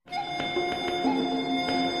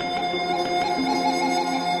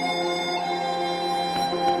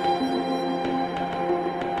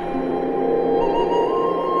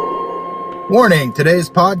Warning, today's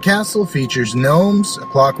PodCastle features gnomes, a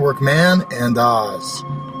clockwork man, and Oz.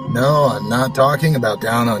 No, I'm not talking about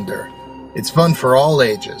Down Under. It's fun for all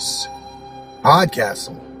ages.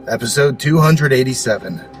 PodCastle, episode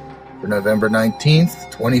 287, for November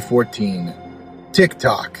 19th, 2014.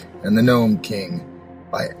 TikTok and the Nome King,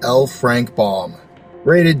 by L. Frank Baum.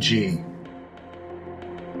 Rated G.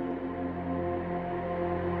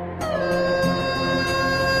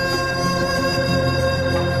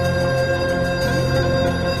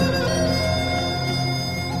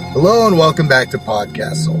 Hello and welcome back to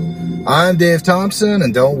PodCastle. I'm Dave Thompson,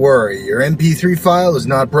 and don't worry, your MP3 file is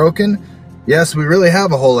not broken. Yes, we really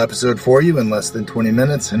have a whole episode for you in less than 20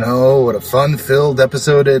 minutes, and oh, what a fun-filled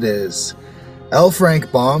episode it is. L.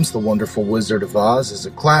 Frank Baum's The Wonderful Wizard of Oz is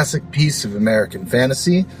a classic piece of American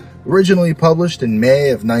fantasy, originally published in May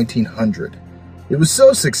of 1900. It was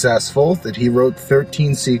so successful that he wrote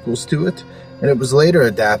 13 sequels to it, and it was later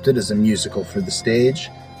adapted as a musical for the stage,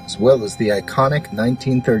 as well as the iconic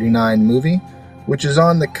 1939 movie, which is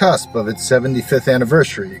on the cusp of its 75th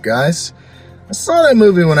anniversary, you guys. I saw that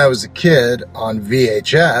movie when I was a kid on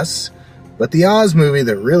VHS, but the Oz movie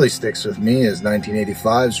that really sticks with me is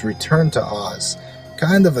 1985's Return to Oz,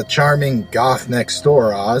 kind of a charming goth next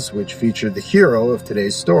door Oz, which featured the hero of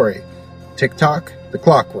today's story, TikTok, the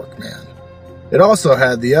Clockwork Man. It also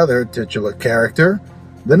had the other titular character,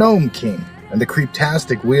 the Nome King, and the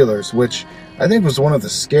creeptastic Wheelers, which I think was one of the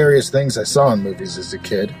scariest things I saw in movies as a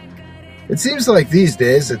kid. It seems like these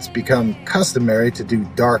days it's become customary to do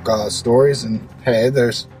dark Oz stories, and hey,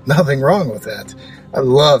 there's nothing wrong with that. I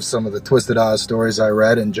love some of the Twisted Oz stories I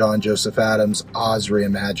read in John Joseph Adams' Oz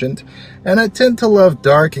Reimagined, and I tend to love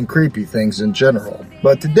dark and creepy things in general.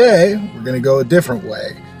 But today, we're going to go a different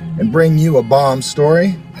way, and bring you a Baum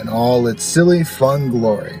story in all its silly, fun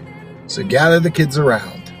glory. So gather the kids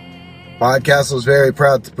around. PodCastle is very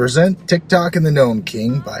proud to present TikTok and the Nome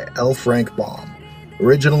King by L. Frank Baum,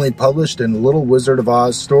 originally published in Little Wizard of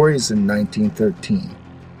Oz Stories in 1913.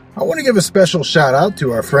 I want to give a special shout out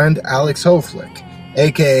to our friend Alex Hoflick,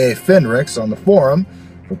 aka Fenrix, on the forum,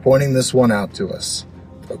 for pointing this one out to us.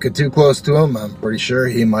 Don't get too close to him, I'm pretty sure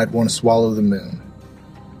he might want to swallow the moon.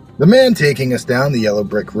 The man taking us down the yellow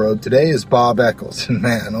brick road today is Bob Eccles.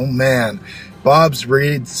 Man, oh man, Bob's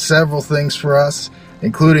read several things for us,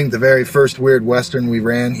 including the very first Weird Western we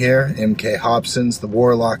ran here, M.K. Hobson's The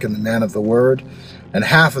Warlock and the Man of the Word, and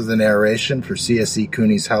half of the narration for C.S.E.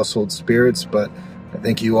 Cooney's Household Spirits, but I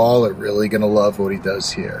think you all are really going to love what he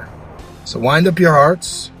does here. So wind up your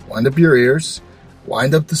hearts, wind up your ears,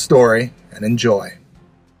 wind up the story, and enjoy.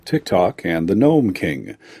 TikTok and the Nome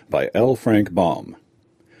King by L. Frank Baum.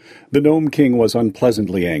 The Nome King was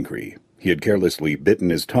unpleasantly angry. He had carelessly bitten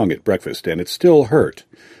his tongue at breakfast, and it still hurt.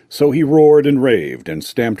 So he roared and raved and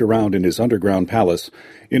stamped around in his underground palace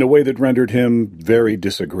in a way that rendered him very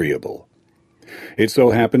disagreeable. It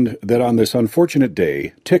so happened that on this unfortunate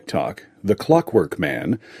day, TikTok, the Clockwork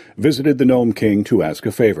Man, visited the Nome King to ask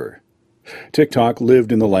a favor. TikTok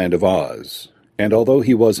lived in the land of Oz, and although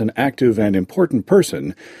he was an active and important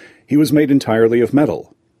person, he was made entirely of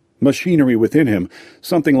metal. Machinery within him,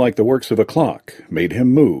 something like the works of a clock, made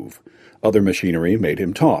him move. Other machinery made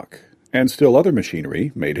him talk, and still other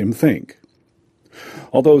machinery made him think.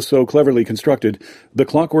 Although so cleverly constructed, the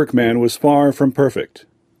Clockwork Man was far from perfect.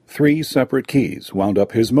 3 separate keys wound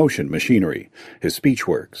up his motion machinery, his speech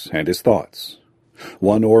works, and his thoughts.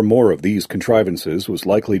 One or more of these contrivances was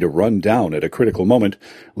likely to run down at a critical moment,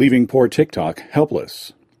 leaving poor TikTok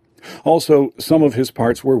helpless. Also, some of his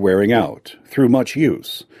parts were wearing out, through much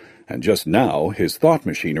use, and just now his thought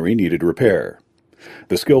machinery needed repair.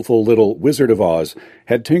 The skillful little Wizard of Oz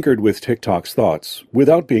had tinkered with TikTok's thoughts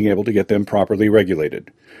without being able to get them properly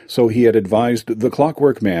regulated, so he had advised the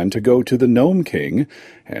Clockwork Man to go to the Nome King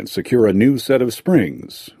and secure a new set of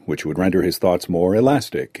springs, which would render his thoughts more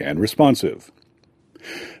elastic and responsive.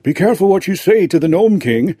 "Be careful what you say to the Nome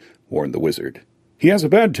King," warned the wizard. "He has a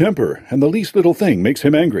bad temper, and the least little thing makes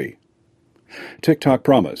him angry." TikTok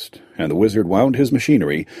promised, and the wizard wound his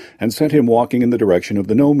machinery and sent him walking in the direction of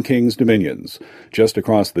the Nome King's dominions, just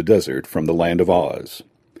across the desert from the land of Oz.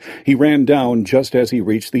 He ran down just as he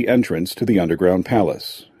reached the entrance to the underground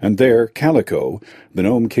palace, and there Calico, the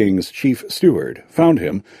Nome King's chief steward, found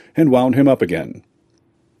him and wound him up again.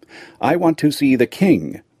 "I want to see the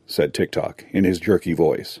king," said TikTok in his jerky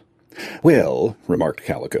voice. "Well," remarked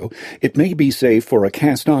Calico, "it may be safe for a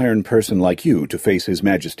cast-iron person like you to face his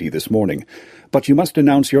majesty this morning, but you must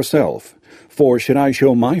announce yourself, for should I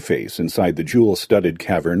show my face inside the jewel-studded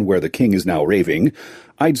cavern where the king is now raving,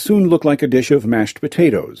 I'd soon look like a dish of mashed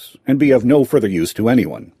potatoes, and be of no further use to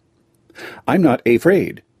anyone." "I'm not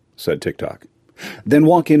afraid," said TikTok. "Then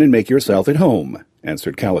walk in and make yourself at home,"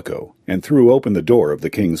 answered Calico, and threw open the door of the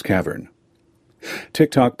king's cavern.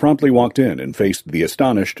 Tick-Tock promptly walked in and faced the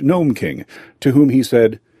astonished Nome King, to whom he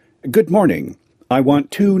said, "Good morning. I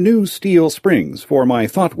want 2 new steel springs for my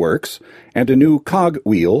thought works, and a new cog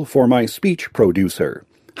wheel for my speech producer.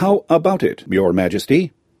 How about it, your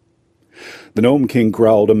majesty?" The Nome King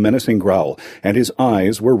growled a menacing growl, and his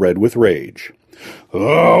eyes were red with rage.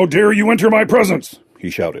 "How dare you enter my presence?" he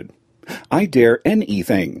shouted. "I dare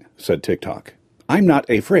anything," said Tick-Tock. "I'm not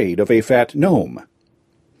afraid of a fat gnome."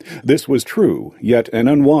 This was true, yet an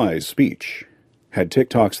unwise speech. Had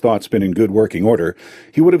Tick-Tock's thoughts been in good working order,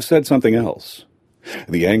 he would have said something else.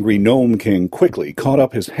 The angry Nome King quickly caught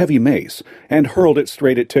up his heavy mace and hurled it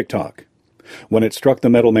straight at Tick-Tock. When it struck the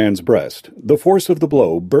metal man's breast, the force of the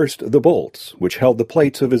blow burst the bolts which held the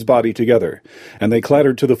plates of his body together, and they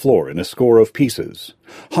clattered to the floor in a score of pieces.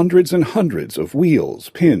 Hundreds and hundreds of wheels,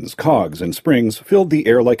 pins, cogs, and springs filled the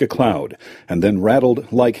air like a cloud, and then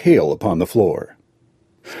rattled like hail upon the floor.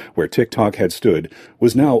 Where Tick-Tock had stood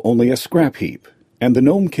was now only a scrap heap, and the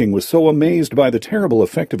Nome King was so amazed by the terrible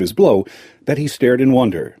effect of his blow that he stared in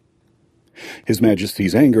wonder. His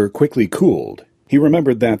Majesty's anger quickly cooled. He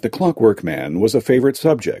remembered that the Clockwork Man was a favorite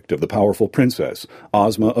subject of the powerful princess,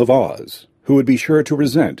 Ozma of Oz, who would be sure to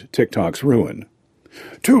resent Tick-Tock's ruin.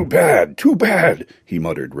 Too bad, he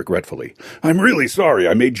muttered regretfully. "I'm really sorry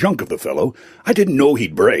I made junk of the fellow. I didn't know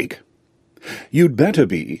he'd break." "You'd better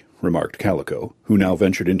be," remarked Calico, who now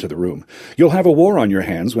ventured into the room. "You'll have a war on your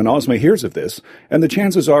hands when Ozma hears of this, and the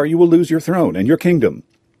chances are you will lose your throne and your kingdom."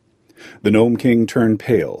 The Nome King turned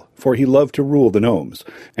pale, for he loved to rule the gnomes,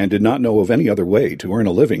 and did not know of any other way to earn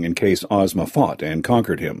a living in case Ozma fought and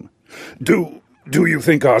conquered him. Do you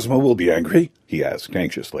think Ozma will be angry?" he asked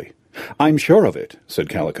anxiously. "I'm sure of it," said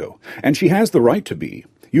Calico, "and she has the right to be.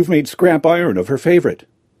 You've made scrap iron of her favorite."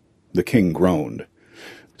 The king groaned.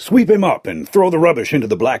 "Sweep him up and throw the rubbish into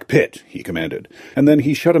the black pit," he commanded, and then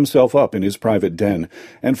he shut himself up in his private den,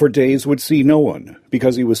 and for days would see no one,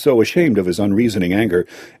 because he was so ashamed of his unreasoning anger,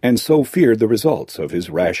 and so feared the results of his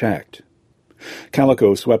rash act.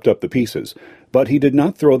 Calico swept up the pieces, but he did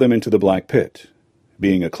not throw them into the black pit.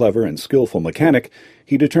 Being a clever and skillful mechanic,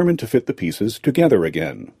 he determined to fit the pieces together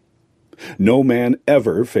again. No man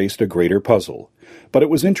ever faced a greater puzzle, but it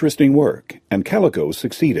was interesting work, and Calico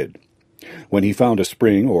succeeded. When he found a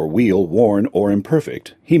spring or wheel worn or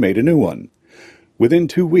imperfect, he made a new one. Within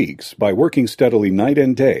 2 weeks, by working steadily night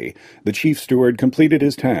and day, the chief steward completed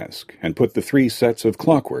his task and put the 3 sets of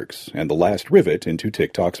clockworks and the last rivet into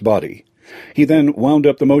Tick-Tock's body. He then wound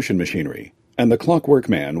up the motion machinery, and the Clockwork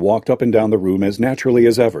Man walked up and down the room as naturally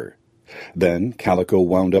as ever. Then Calico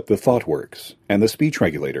wound up the thoughtworks and the speech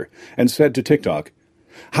regulator, and said to Tick-Tock,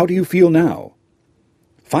 "How do you feel now?"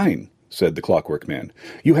 "Fine," said the Clockwork Man.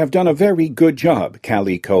 "You have done a very good job,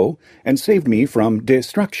 Calico, and saved me from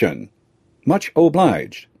destruction. Much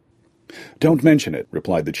obliged." "Don't mention it,"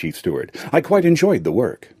 replied the chief steward. "I quite enjoyed the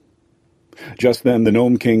work." Just then the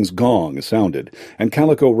Nome King's gong sounded, and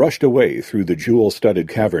Calico rushed away through the jewel-studded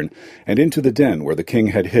cavern and into the den where the king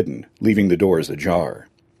had hidden, leaving the doors ajar.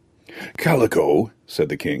 "Calico," said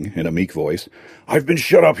the king in a meek voice, "I've been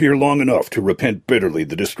shut up here long enough to repent bitterly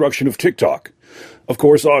the destruction of Tick-Tock. Of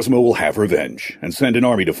course Ozma will have revenge, and send an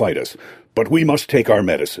army to fight us, but we must take our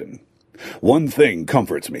medicine. One thing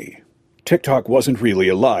comforts me. Tick-Tock wasn't really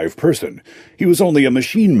a live person. He was only a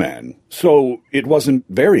machine man, so it wasn't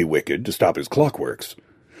very wicked to stop his clockworks.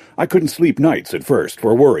 I couldn't sleep nights at first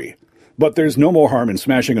for worry, but there's no more harm in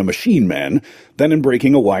smashing a machine man than in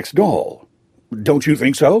breaking a wax doll. Don't you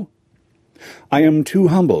think so?" "I am too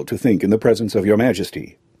humble to think in the presence of your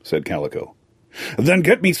majesty," said Calico. "Then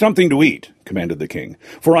get me something to eat," commanded the king,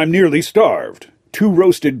 "for I'm nearly starved. 2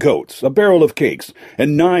 roasted goats, a barrel of cakes,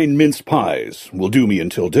 and 9 mince pies will do me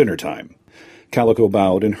until dinner time." Calico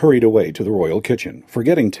bowed and hurried away to the royal kitchen,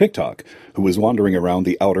 forgetting Tick-Tock, who was wandering around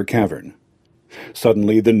the outer cavern.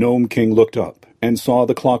 Suddenly the Nome King looked up and saw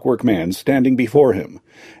the Clockwork Man standing before him,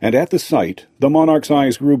 and at the sight the monarch's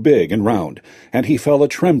eyes grew big and round, and he fell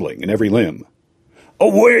a-trembling in every limb.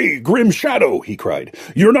 "Away, grim shadow!" he cried.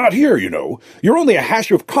 "You're not here, you know. You're only a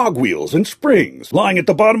hash of cogwheels and springs lying at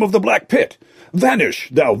the bottom of the black pit. Vanish,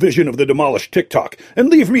 thou vision of the demolished Tick-Tock, and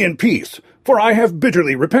leave me in peace, for I have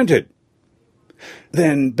bitterly repented."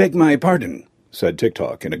 "Then beg my pardon," said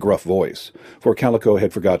Tick-Tock in a gruff voice, for Calico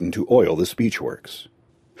had forgotten to oil the speech-works.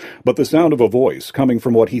 But the sound of a voice coming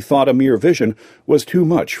from what he thought a mere vision was too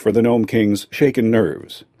much for the Nome King's shaken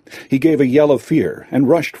nerves. He gave a yell of fear and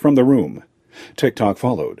rushed from the room. Tick-Tock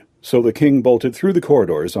followed, so the king bolted through the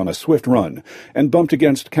corridors on a swift run and bumped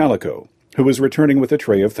against Calico, who was returning with a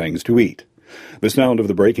tray of things to eat. The sound of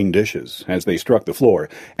the breaking dishes, as they struck the floor,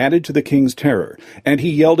 added to the king's terror, and he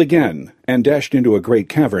yelled again, and dashed into a great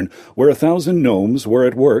cavern, where 1,000 gnomes were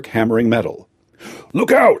at work hammering metal.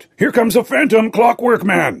 "Look out! Here comes a phantom clockwork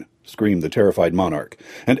man!" screamed the terrified monarch,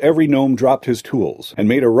 and every gnome dropped his tools, and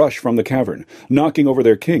made a rush from the cavern, knocking over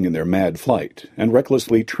their king in their mad flight, and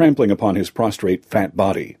recklessly trampling upon his prostrate fat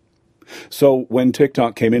body. So, when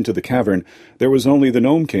Tick-Tock came into the cavern, there was only the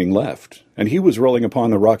Gnome King left, and he was rolling upon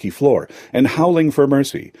the rocky floor, and howling for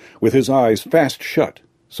mercy, with his eyes fast shut,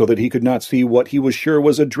 so that he could not see what he was sure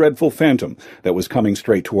was a dreadful phantom that was coming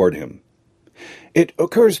straight toward him. "It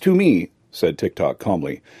occurs to me," said Tick-Tock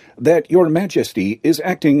calmly, "that your majesty is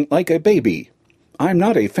acting like a baby. I'm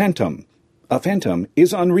not a phantom. A phantom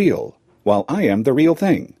is unreal, while I am the real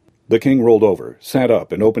thing." The king rolled over, sat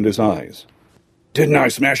up, and opened his eyes. "Didn't I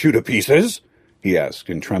smash you to pieces?" he asked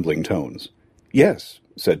in trembling tones. "Yes,"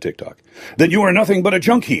 said Tick-Tock. "Then you are nothing but a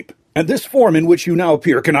junk heap, and this form in which you now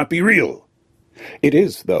appear cannot be real." "It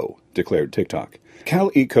is, though," declared Tick-Tock.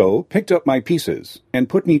 "Cal-Eco picked up my pieces and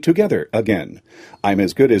put me together again. I'm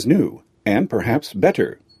as good as new, and perhaps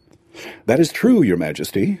better." "That is true, your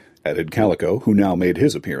majesty," added Calico, who now made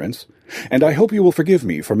his appearance, "and I hope you will forgive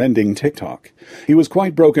me for mending Tick-Tock. He was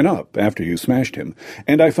quite broken up after you smashed him,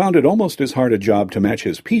 and I found it almost as hard a job to match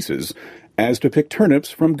his pieces as to pick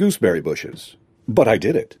turnips from gooseberry bushes. But I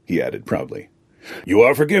did it," he added proudly. "You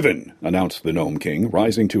are forgiven," announced the Gnome King,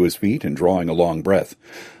 rising to his feet and drawing a long breath.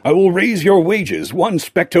 "I will raise your wages 1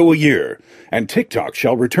 specto a year, and Tick-Tock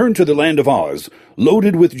shall return to the land of Oz,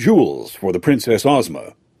 loaded with jewels for the Princess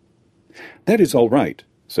Ozma." "That is all right,"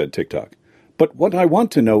 said Tick-Tock. "But what I want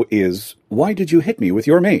to know is, why did you hit me with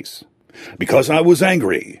your mace?" "Because I was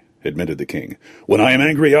angry," admitted the king. "When I am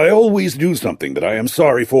angry, I always do something that I am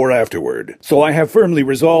sorry for afterward. So I have firmly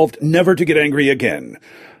resolved never to get angry again.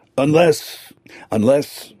 Unless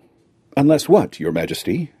what, your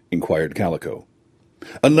majesty?" inquired Calico.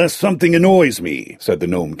 "Unless something annoys me," said the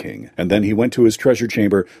Gnome King, and then he went to his treasure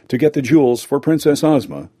chamber to get the jewels for Princess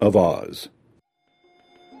Ozma of Oz.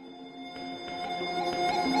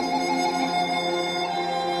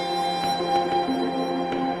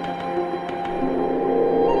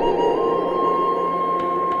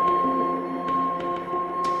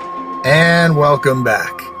 And welcome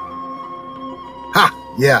back. Ha!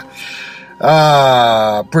 Yeah.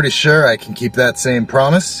 Pretty sure I can keep that same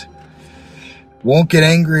promise. Won't get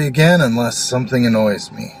angry again unless something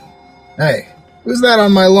annoys me. Hey, who's that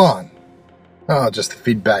on my lawn? Oh, just a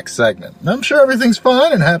feedback segment. I'm sure everything's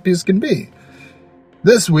fine and happy as can be.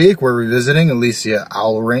 This week, we're revisiting Alicia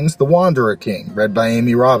Owlring's The Wanderer King, read by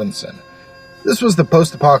Amy Robinson. This was the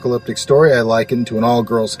post-apocalyptic story I likened to an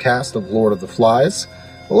all-girls cast of Lord of the Flies.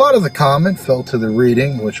 A lot of the comment fell to the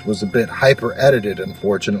reading, which was a bit hyper-edited,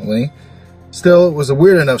 unfortunately. Still, it was a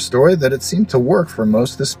weird enough story that it seemed to work for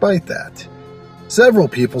most despite that. Several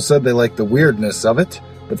people said they liked the weirdness of it,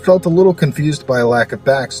 but felt a little confused by a lack of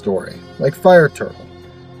backstory, like Fire Turtle.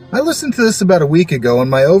 I listened to this about a week ago, and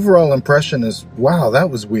my overall impression is, wow, that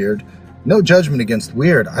was weird. No judgment against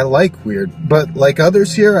weird, I like weird, but like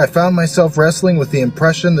others here, I found myself wrestling with the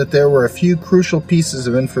impression that there were a few crucial pieces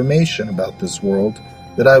of information about this world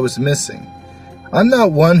that I was missing. I'm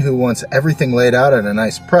not one who wants everything laid out in a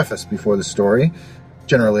nice preface before the story.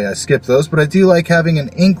 Generally, I skip those, but I do like having an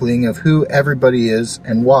inkling of who everybody is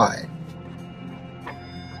and why.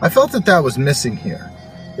 I felt that was missing here.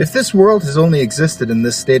 If this world has only existed in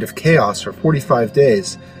this state of chaos for 45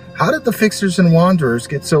 days, how did the Fixers and Wanderers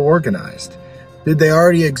get so organized? Did they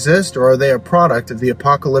already exist, or are they a product of the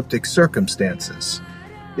apocalyptic circumstances?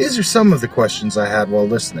 These are some of the questions I had while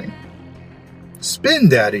listening. Spin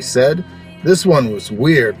Daddy said, "This one was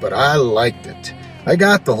weird, but I liked it. I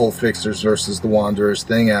got the whole Fixers versus the Wanderers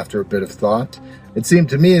thing after a bit of thought. It seemed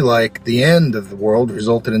to me like the end of the world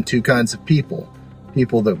resulted in two kinds of people.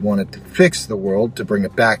 People that wanted to fix the world to bring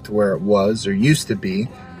it back to where it was or used to be,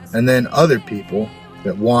 and then other people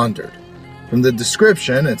that wandered. From the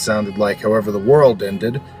description, it sounded like however the world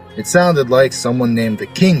ended, it sounded like someone named the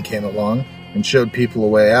King came along and showed people a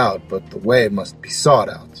way out, but the way must be sought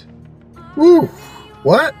out." Woo!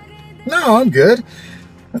 What? No, I'm good.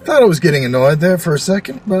 I thought I was getting annoyed there for a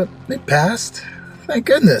second, but it passed. Thank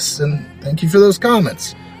goodness, and thank you for those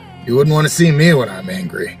comments. You wouldn't want to see me when I'm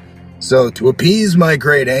angry. So, to appease my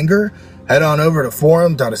great anger, head on over to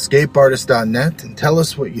forum.escapeartist.net and tell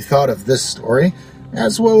us what you thought of this story,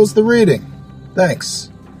 as well as the reading. Thanks.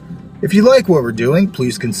 If you like what we're doing,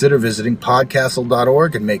 please consider visiting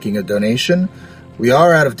PodCastle.org and making a donation. We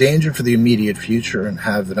are out of danger for the immediate future and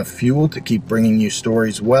have enough fuel to keep bringing you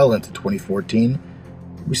stories well into 2014.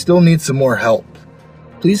 We still need some more help.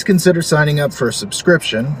 please consider signing up for a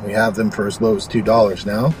subscription. We have them for as low as $2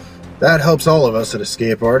 now. That helps all of us at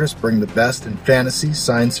Escape Artists bring the best in fantasy,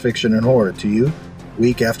 science fiction, and horror to you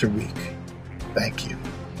week after week. Thank you.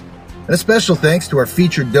 And a special thanks to our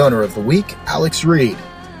featured donor of the week, Alex Reed.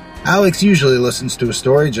 Alex usually listens to a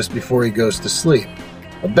story just before he goes to sleep.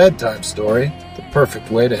 A bedtime story, the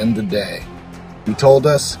perfect way to end the day. He told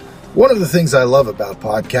us, "One of the things I love about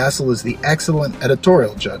PodCastle is the excellent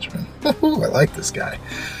editorial judgment." I like this guy.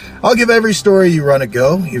 "I'll give every story you run a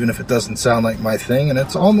go, even if it doesn't sound like my thing, and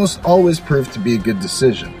it's almost always proved to be a good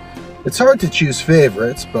decision. It's hard to choose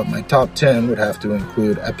favorites, but my top 10 would have to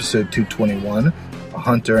include episode 221, A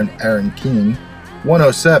Hunter and Aaron Keene,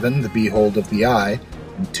 107, The Behold of the Eye,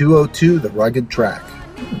 and 202, The Rugged Track."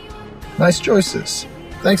 Nice choices.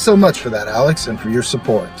 Thanks so much for that, Alex, and for your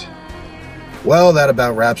support. Well, that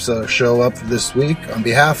about wraps our show up for this week. On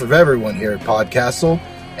behalf of everyone here at PodCastle,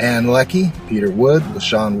 Ann Leckie, Peter Wood,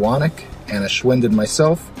 LaShawn Wannick, Anna Schwind, and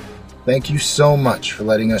myself, thank you so much for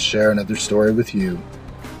letting us share another story with you.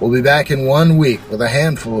 We'll be back in 1 week with a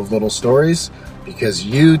handful of little stories because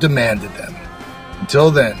you demanded them.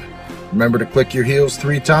 Until then, remember to click your heels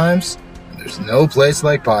 3 times, and there's no place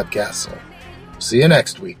like PodCastle. See you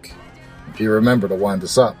next week. If you remember to wind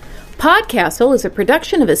us up. PodCastle is a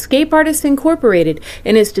production of Escape Artists Incorporated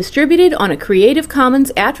and is distributed on a Creative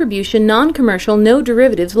Commons Attribution Non-Commercial No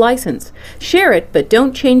Derivatives license. Share it, but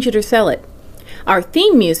don't change it or sell it. Our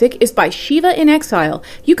theme music is by Shiva in Exile.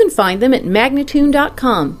 You can find them at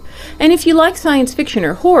magnatune.com. And if you like science fiction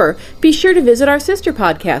or horror, be sure to visit our sister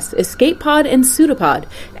podcasts, Escape Pod and Pseudopod.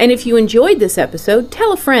 And if you enjoyed this episode,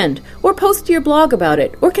 tell a friend, or post to your blog about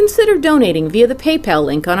it, or consider donating via the PayPal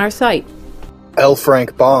link on our site. L.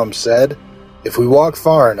 Frank Baum said, "If we walk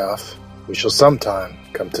far enough, we shall sometime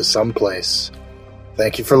come to some place."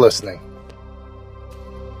 Thank you for listening.